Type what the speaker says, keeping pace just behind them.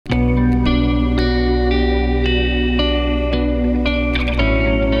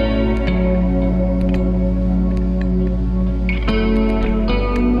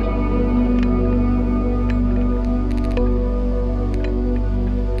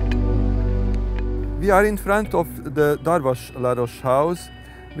We are in front of the Darvas Laros house,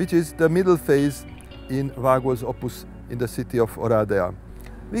 which is the middle phase in Vago's opus in the city of Oradea.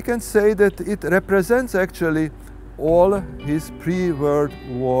 We can say that it represents actually all his pre-World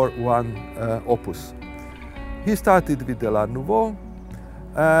War I opus. He started with the Art Nouveau,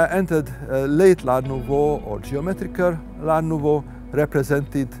 entered late Art Nouveau or geometrical Art Nouveau,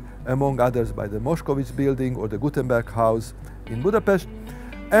 represented among others by the Moskowitz building or the Gutenberg house in Budapest.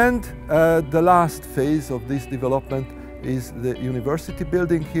 And the last phase of this development is the university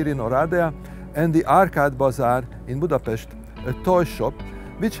building here in Oradea and the Arcade Bazaar in Budapest, a toy shop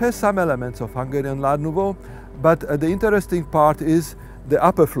which has some elements of Hungarian Art Nouveau, but the interesting part is the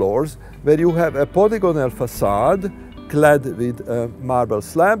upper floors, where you have a polygonal facade clad with marble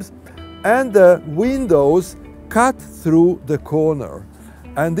slabs and the windows cut through the corner.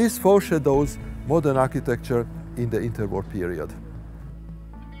 And this foreshadows modern architecture in the interwar period.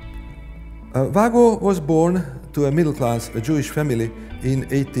 Vago was born to a middle-class Jewish family in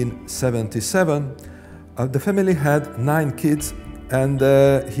 1877. The family had 9 kids, and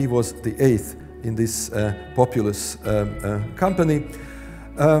he was the 8th in this populous company.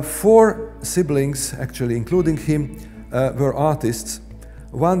 4 siblings, actually including him, were artists.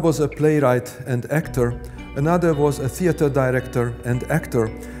 One was a playwright and actor, another was a theater director and actor,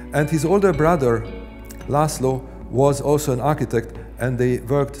 and his older brother, Laszlo, was also an architect, and they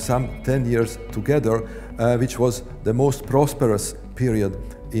worked some 10 years together, which was the most prosperous period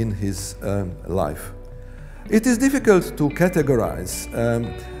in his life. It is difficult to categorize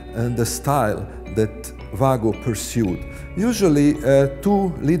the style that Vago pursued. Usually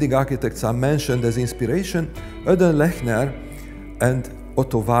 2 leading architects are mentioned as inspiration, Ödön Lechner and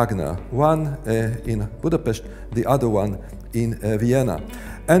Otto Wagner, one in Budapest, the other one in Vienna.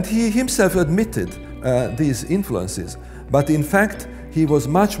 And he himself admitted these influences, but in fact he was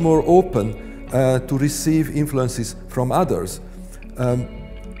much more open to receive influences from others.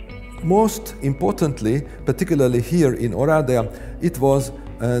 Most importantly, particularly here in Oradea, it was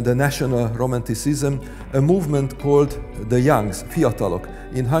the national romanticism, a movement called the Youngs, Fiatalok,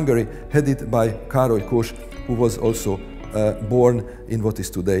 in Hungary, headed by Károly Kós, who was also born in what is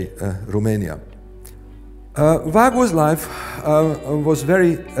today Romania. Vago's life was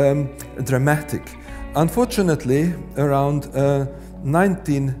very dramatic. Unfortunately, around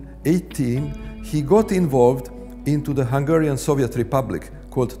 1918, he got involved into the Hungarian Soviet Republic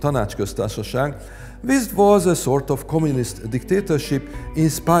called Tanácsköztársaság. This was a sort of communist dictatorship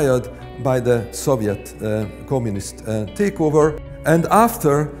inspired by the Soviet communist takeover. And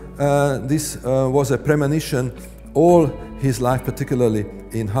after this was a premonition all his life, particularly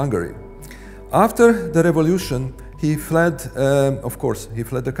in Hungary. After the revolution, he fled, of course, he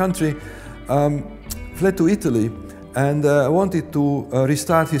fled the country, fled to Italy, and wanted to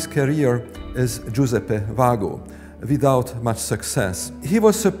restart his career as Giuseppe Vago, without much success. He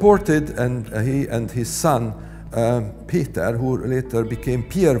was supported, and he and his son Peter, who later became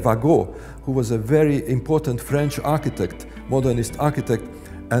Pierre Vago, who was a very important French architect, modernist architect,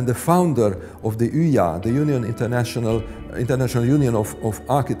 and the founder of the UIA, the International Union of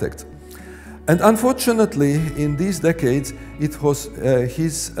Architects. And unfortunately, in these decades, it was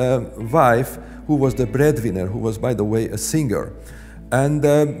his wife who was the breadwinner, who was, by the way, a singer. And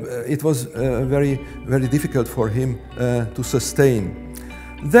it was very, very difficult for him to sustain.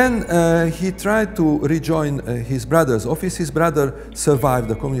 Then he tried to rejoin his brother's office. His brother survived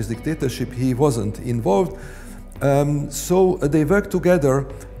the communist dictatorship. He wasn't involved. So they worked together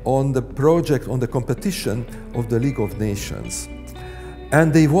on the project, on the competition of the League of Nations.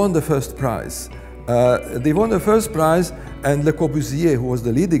 And they won the first prize. They won the first prize, and Le Corbusier, who was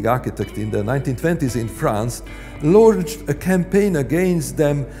the leading architect in the 1920s in France, launched a campaign against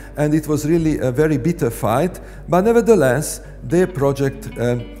them, and it was really a very bitter fight. But nevertheless, their project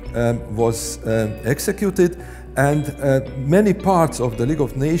was executed, and many parts of the League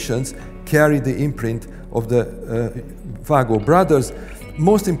of Nations carried the imprint of the Vago brothers.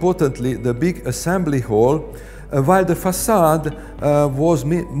 Most importantly, the big assembly hall, while the facade was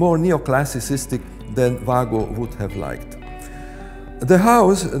more neoclassicistic than Vago would have liked. The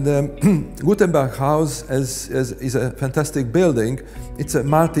house, the Gutenberg house, is a fantastic building. It's a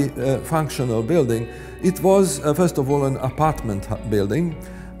multi-functional building. It was, first of all, an apartment building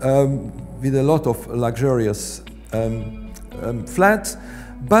with a lot of luxurious flats,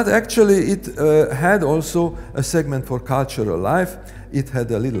 but actually it had also a segment for cultural life. It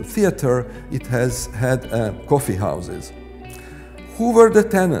had a little theater. It has had coffee houses. Who were the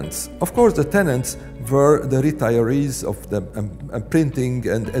tenants? Of course, the tenants were the retirees of the printing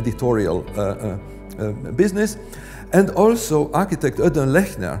and editorial business, and also architect Ödön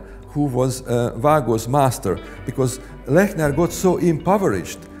Lechner, who was Vago's master, because Lechner got so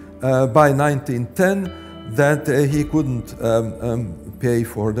impoverished by 1910 that he couldn't pay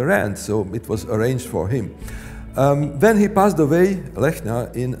for the rent, so it was arranged for him. When he passed away,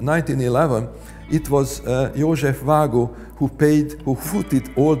 Lechner, in 1911, it was József Vágó who footed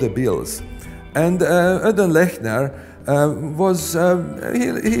all the bills. And Lechner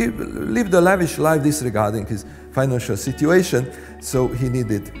he lived a lavish life disregarding his financial situation, so he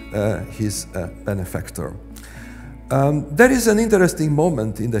needed his benefactor. There is an interesting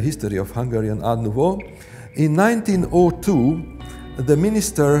moment in the history of Hungarian Art Nouveau. In 1902, the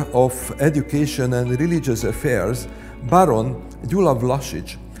Minister of Education and Religious Affairs, Baron Gyula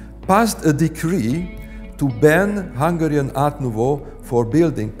Vlasic, passed a decree to ban Hungarian Art Nouveau for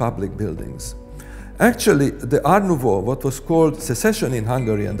building public buildings. Actually, the Art Nouveau, what was called secession in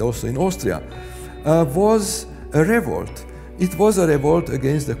Hungary and also in Austria, was a revolt. It was a revolt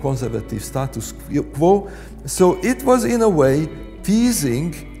against the conservative status quo, so it was in a way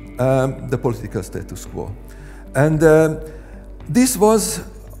teasing the political status quo. And this was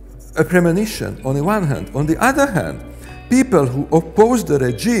a premonition on the one hand. On the other hand, people who opposed the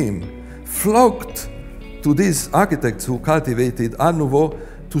regime flocked to these architects who cultivated Art Nouveau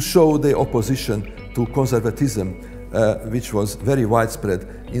to show their opposition to conservatism, which was very widespread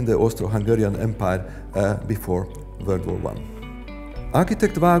in the Austro-Hungarian Empire before World War I.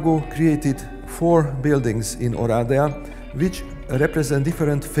 Architect Vago created 4 buildings in Oradea, which represent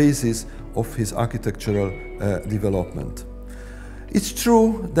different phases of his architectural development. It's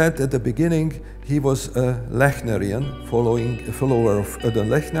true that at the beginning he was a Lechnerian, a follower of Erdőn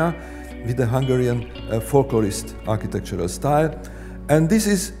Lechner, with the Hungarian folklorist architectural style, and this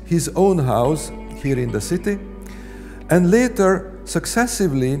is his own house here in the city. And later,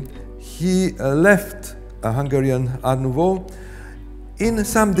 successively, he left Hungarian Art Nouveau. In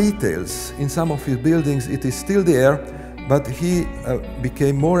some details, in some of his buildings, it is still there, but he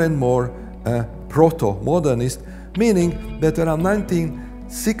became more and more proto-modernist, meaning that around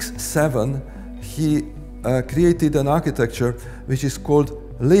 1906-07, he created an architecture which is called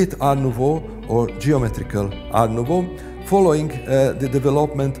Late Art Nouveau or Geometrical Art Nouveau, following the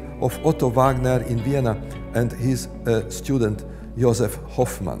development of Otto Wagner in Vienna and his student Joseph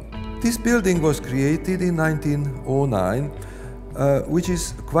Hoffmann. This building was created in 1909, which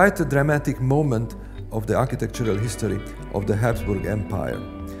is quite a dramatic moment of the architectural history of the Habsburg Empire.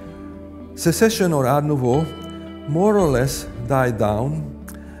 Secession or Art Nouveau more or less died down,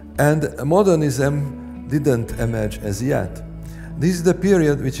 and modernism didn't emerge as yet. This is the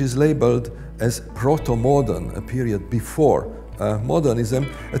period which is labeled as proto-modern, a period before modernism,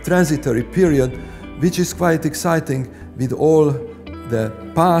 a transitory period which is quite exciting with all the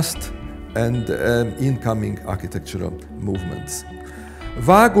past and incoming architectural movements.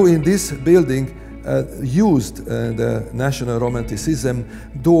 Vago in this building used the National Romanticism,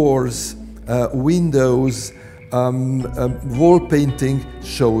 doors, windows, wall painting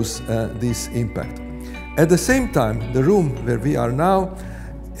shows this impact. At the same time, the room where we are now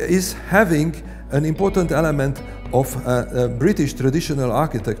is having an important element of British traditional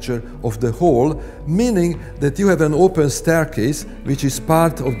architecture of the hall, meaning that you have an open staircase which is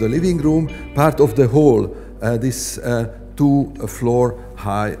part of the living room, part of the hall, this 2-floor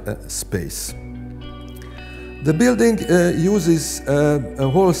high space. The building uses a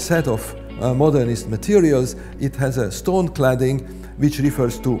whole set of modernist materials. It has a stone cladding which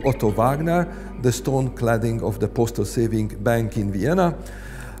refers to Otto Wagner, the stone cladding of the Postal Saving Bank in Vienna.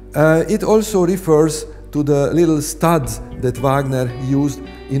 It also refers to the little studs that Wagner used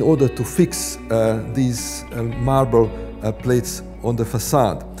in order to fix these marble plates on the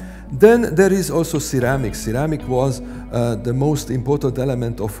facade. Then there is also ceramic. Ceramic was the most important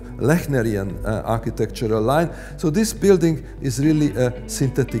element of Lechnerian architectural line. So this building is really a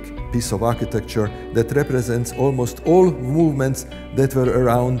synthetic piece of architecture that represents almost all movements that were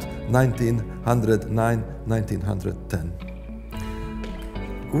around 1909, 1910.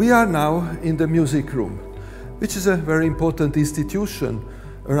 We are now in the music room, which is a very important institution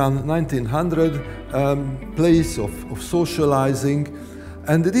around 1900, place of socializing.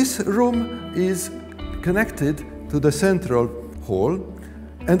 And this room is connected to the central hall,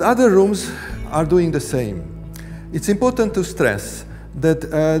 and other rooms are doing the same. It's important to stress that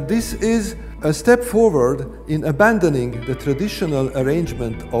this is a step forward in abandoning the traditional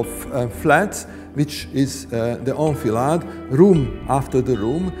arrangement of flats, which is the enfilade, room after the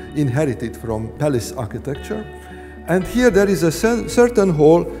room, inherited from palace architecture. And here there is a certain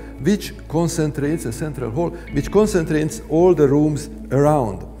hall which concentrates, a central hall, which concentrates all the rooms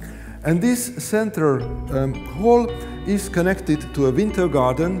around. And this central hall is connected to a winter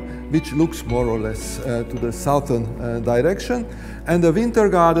garden which looks more or less to the southern direction, and the winter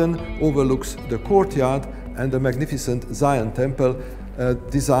garden overlooks the courtyard and the magnificent Zion temple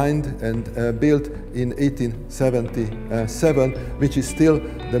designed and built in 1877, which is still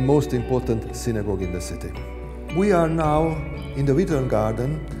the most important synagogue in the city. We are now in the winter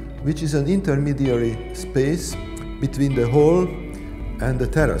garden, which is an intermediary space between the hall and the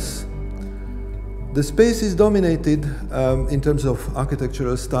terrace. The space is dominated in terms of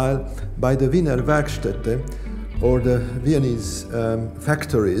architectural style by the Wiener Werkstätte, or the Viennese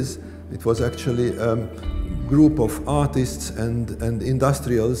factories. It was actually a group of artists and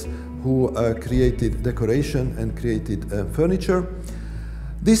industrials who created decoration and created furniture.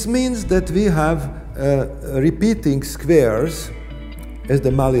 This means that we have repeating squares as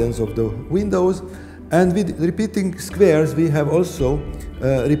the mullions of the windows, and with repeating squares we have also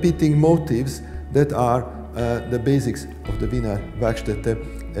repeating motifs that are the basics of the Wiener Werkstätte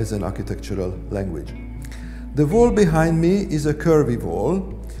as an architectural language. The wall behind me is a curvy wall,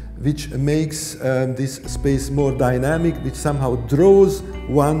 which makes this space more dynamic, which somehow draws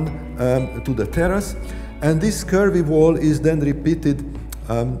one to the terrace. And this curvy wall is then repeated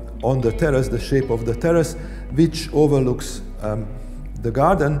on the terrace, the shape of the terrace, which overlooks the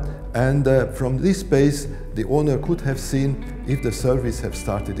garden. And from this space, the owner could have seen if the service have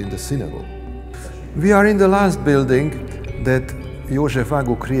started in the synagogue. We are in the last building that József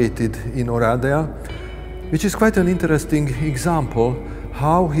Vágó created in Oradea, which is quite an interesting example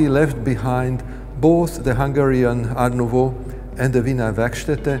how he left behind both the Hungarian Art Nouveau and the Wiener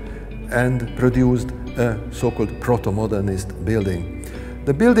Werkstätte and produced a so-called proto-modernist building.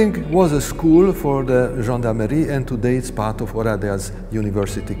 The building was a school for the gendarmerie, and today it's part of Oradea's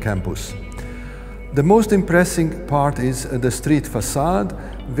university campus. The most impressive part is the street facade,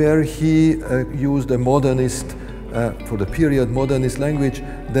 where he used a modernist, for the period, modernist language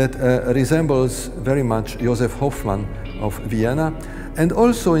that resembles very much Joseph Hoffmann of Vienna. And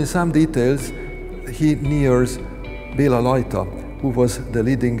also in some details, he nears Béla Lajta, who was the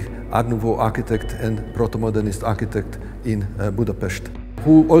leading Art Nouveau architect and proto-modernist architect in Budapest,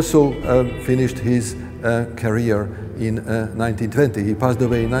 who also finished his career in 1920. He passed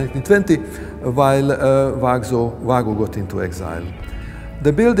away in 1920 while Vago got into exile.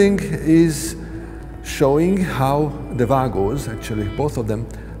 The building is showing how the Vagos, actually both of them,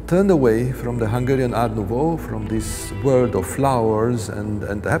 turned away from the Hungarian Art Nouveau, from this world of flowers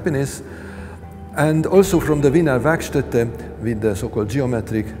and happiness, and also from the Wiener Werkstätte with the so-called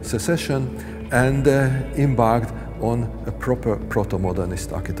geometric succession, and embarked on a proper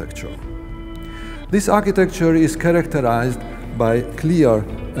proto-modernist architecture. This architecture is characterized by clear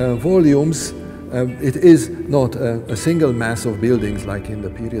volumes. It is not a single mass of buildings like in the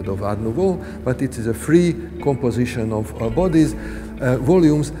period of Art Nouveau, but it is a free composition of bodies,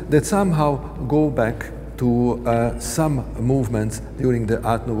 volumes that somehow go back to some movements during the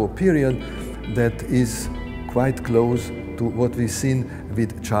Art Nouveau period that is quite close to what we've seen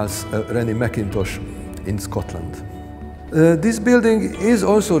with Charles Rennie Mackintosh in Scotland. This building is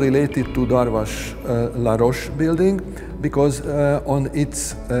also related to Darvas La Roche building, because on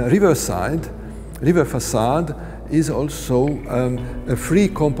its river facade is also a free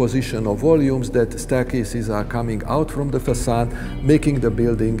composition of volumes, that staircases are coming out from the facade, making the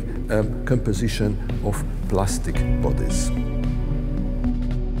building a composition of plastic bodies.